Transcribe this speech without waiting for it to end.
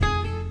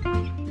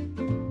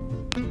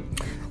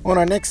On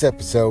our next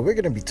episode, we're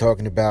going to be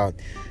talking about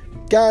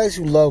guys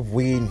who love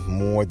weed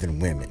more than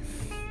women,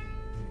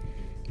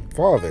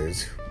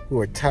 fathers who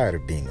are tired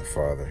of being a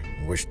father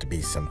and wish to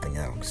be something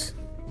else,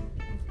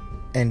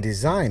 and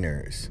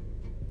designers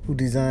who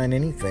design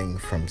anything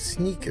from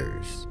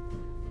sneakers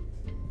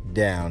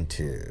down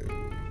to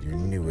your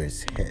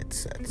newest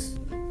headsets.